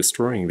actually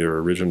destroying their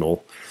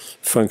original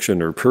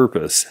function or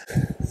purpose,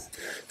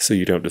 so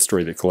you don't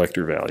destroy the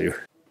collector value.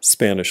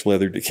 Spanish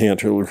leather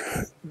decanter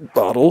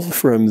bottle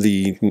from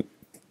the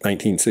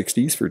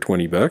 1960s for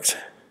 20 bucks.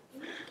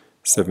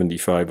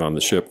 75 on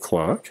the ship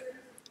clock.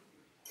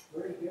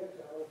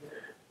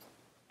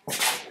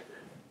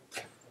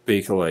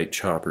 Bakelite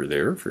chopper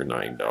there for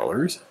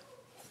 $9.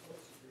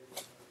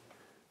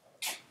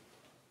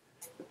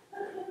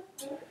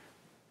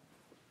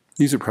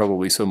 These are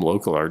probably some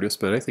local artists,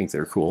 but I think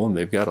they're cool and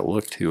they've got a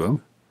look to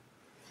them.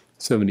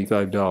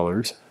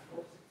 $75.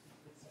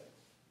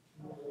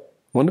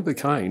 One of a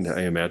kind,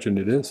 I imagine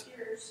it is.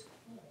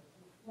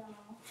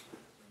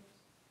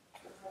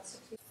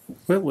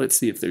 Well, let's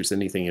see if there's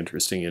anything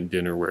interesting in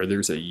dinnerware.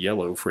 There's a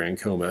yellow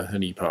Francoma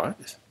honey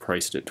pot,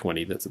 priced at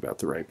 $20. That's about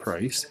the right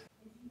price.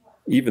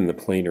 Even the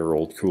plainer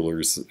old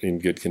coolers in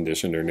good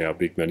condition are now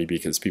big money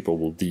because people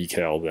will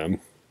decal them.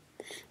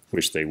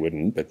 Wish they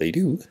wouldn't, but they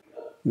do.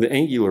 The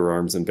angular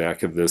arms and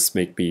back of this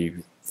make me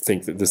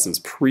think that this is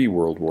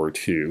pre-World War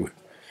II.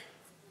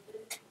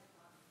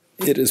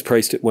 It is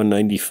priced at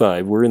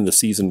 $195. We're in the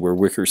season where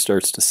wicker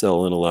starts to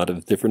sell in a lot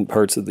of different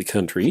parts of the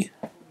country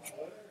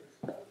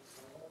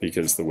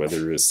because the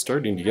weather is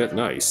starting to get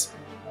nice.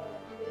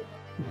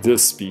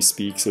 This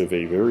bespeaks of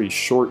a very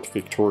short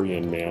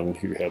Victorian man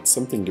who had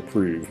something to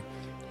prove.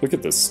 Look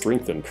at the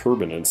strength and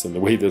permanence and the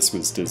way this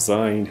was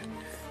designed.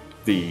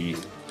 The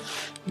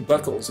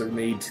buckles are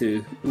made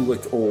to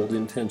look old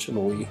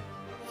intentionally.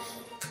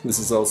 This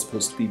is all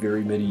supposed to be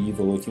very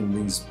medieval looking.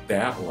 These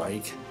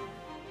bat-like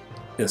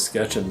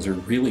escutcheons are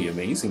really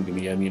amazing to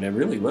me. I mean, I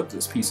really love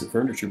this piece of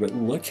furniture, but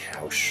look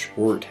how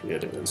short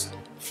it is.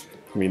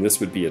 I mean, this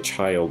would be a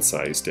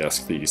child-sized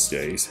desk these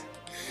days.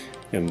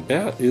 And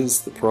that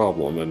is the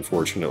problem,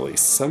 unfortunately.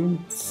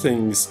 Some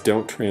things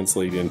don't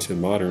translate into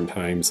modern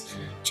times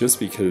just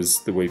because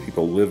the way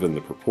people live and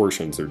the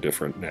proportions are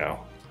different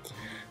now.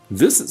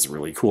 This is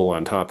really cool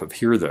on top of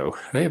here, though.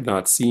 I have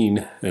not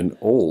seen an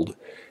old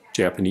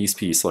Japanese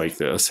piece like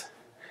this.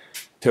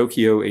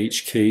 Tokyo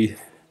HK,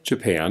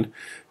 Japan.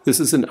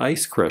 This is an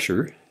ice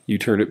crusher. You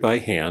turn it by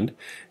hand.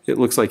 It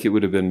looks like it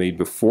would have been made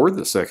before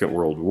the Second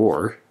World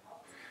War,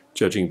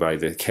 judging by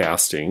the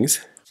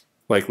castings.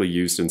 Likely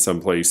used in some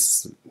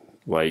place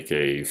like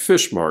a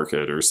fish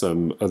market or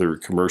some other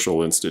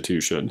commercial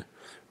institution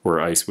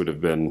where ice would have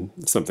been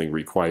something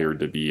required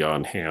to be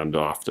on hand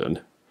often.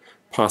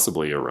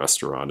 Possibly a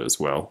restaurant as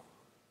well.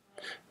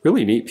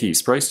 Really neat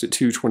piece, priced at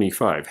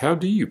 $225. How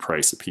do you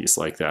price a piece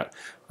like that?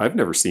 I've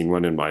never seen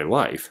one in my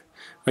life.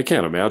 I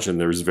can't imagine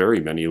there's very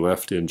many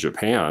left in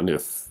Japan,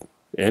 if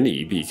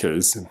any,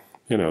 because,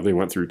 you know, they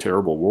went through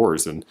terrible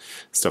wars and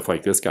stuff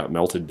like this got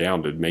melted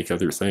down to make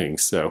other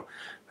things. So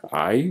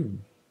I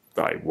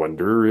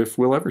wonder if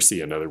we'll ever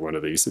see another one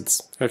of these.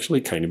 It's actually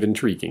kind of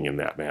intriguing in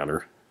that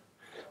manner.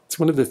 It's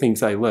one of the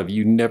things I love.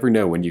 You never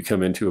know when you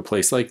come into a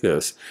place like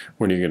this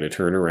when you're going to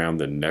turn around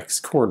the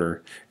next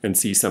corner and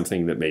see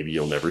something that maybe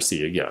you'll never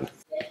see again.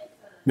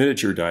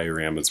 Miniature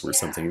dioramas were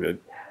something that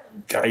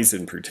guys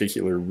in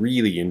particular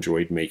really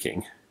enjoyed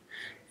making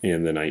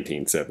in the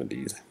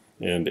 1970s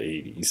and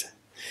 80s.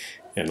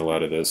 And a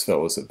lot of those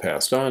fellows have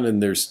passed on,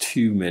 and there's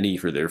too many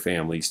for their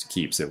families to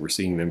keep, so we're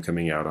seeing them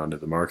coming out onto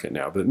the market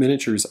now. But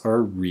miniatures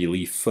are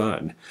really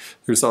fun.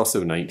 There's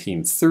also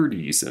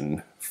 1930s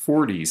and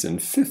 40s and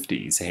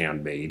 50s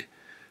handmade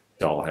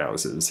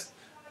dollhouses.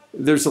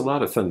 There's a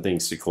lot of fun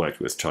things to collect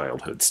with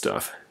childhood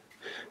stuff.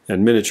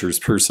 And miniatures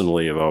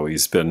personally have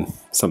always been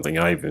something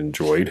I've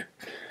enjoyed,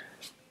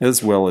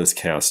 as well as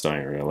cast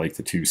iron. I like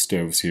the two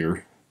stoves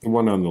here. The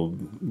one on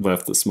the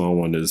left, the small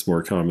one, is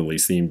more commonly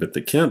seen, but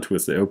the Kent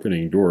with the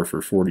opening door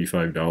for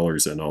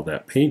 $45 and all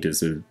that paint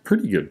is a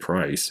pretty good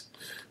price.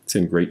 It's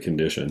in great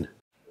condition.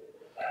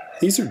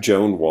 These are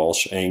Joan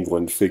Walsh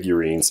Anglin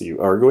figurines.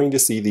 You are going to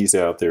see these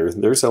out there.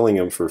 They're selling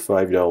them for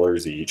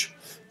 $5 each.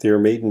 They are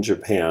made in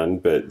Japan,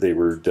 but they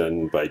were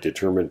done by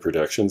Determined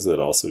Productions that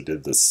also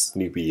did the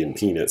Snoopy and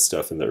Peanut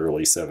stuff in the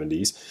early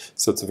 70s.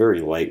 So it's a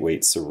very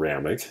lightweight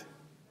ceramic.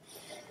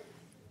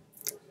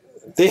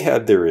 They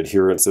had their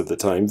adherents at the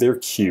time. They're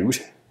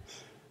cute.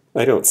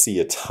 I don't see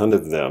a ton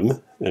of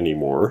them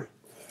anymore.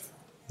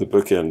 The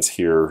bookends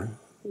here,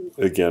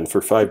 again, for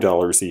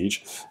 $5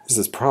 each. This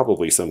is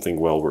probably something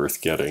well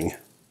worth getting.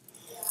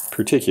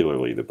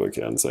 Particularly the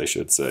bookends, I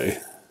should say.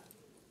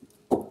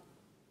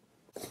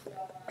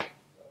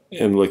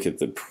 And look at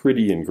the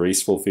pretty and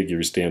graceful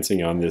figures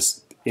dancing on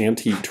this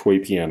antique toy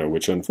piano,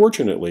 which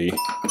unfortunately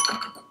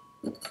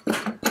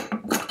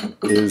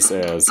is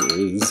as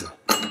is.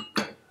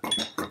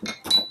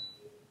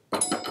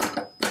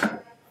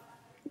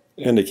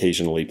 And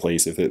occasionally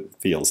plays if it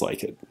feels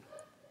like it.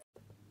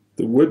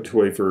 The wood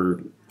toy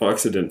for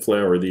Occident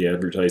Flower, the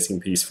advertising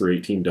piece for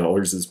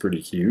 $18, is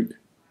pretty cute.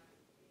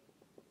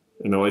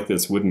 And I like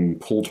this wooden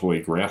pull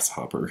toy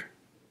grasshopper.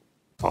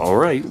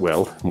 Alright,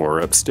 well, more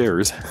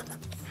upstairs.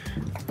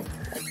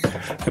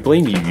 I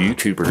blame you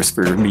YouTubers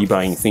for me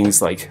buying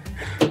things like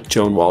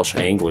Joan Walsh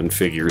Anglin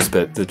figures,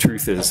 but the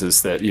truth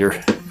is that you're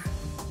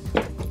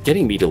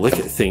getting me to look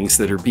at things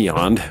that are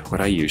beyond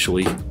what I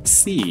usually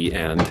see,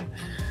 and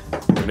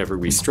whenever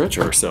we stretch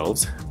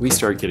ourselves, we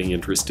start getting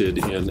interested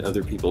in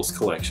other people's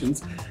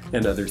collections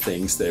and other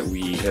things that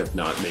we have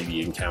not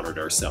maybe encountered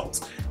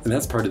ourselves. And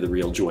that's part of the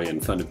real joy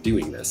and fun of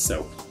doing this,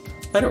 so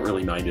I don't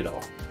really mind at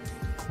all.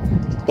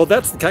 Well,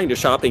 that's the kind of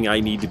shopping I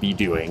need to be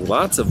doing.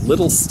 Lots of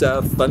little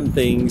stuff, fun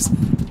things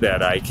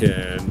that I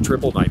can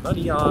triple my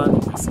money on.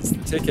 This is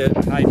the ticket.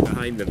 Hide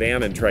behind the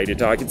van and try to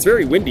talk. It's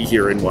very windy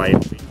here in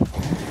Wyoming.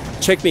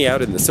 Check me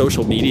out in the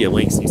social media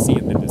links you see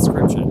in the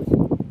description.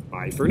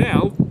 Bye for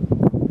now.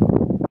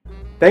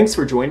 Thanks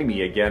for joining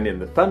me again in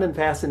the fun and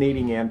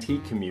fascinating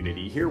antique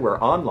community here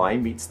where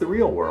online meets the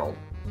real world.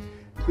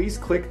 Please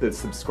click the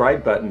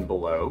subscribe button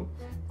below,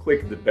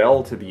 click the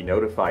bell to be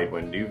notified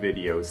when new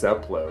videos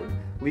upload,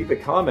 leave a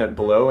comment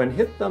below, and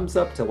hit thumbs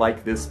up to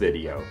like this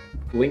video.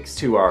 Links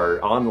to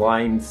our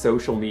online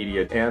social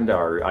media and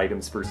our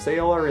items for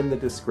sale are in the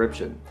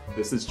description.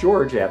 This is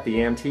George at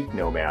the Antique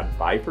Nomad.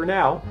 Bye for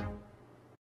now.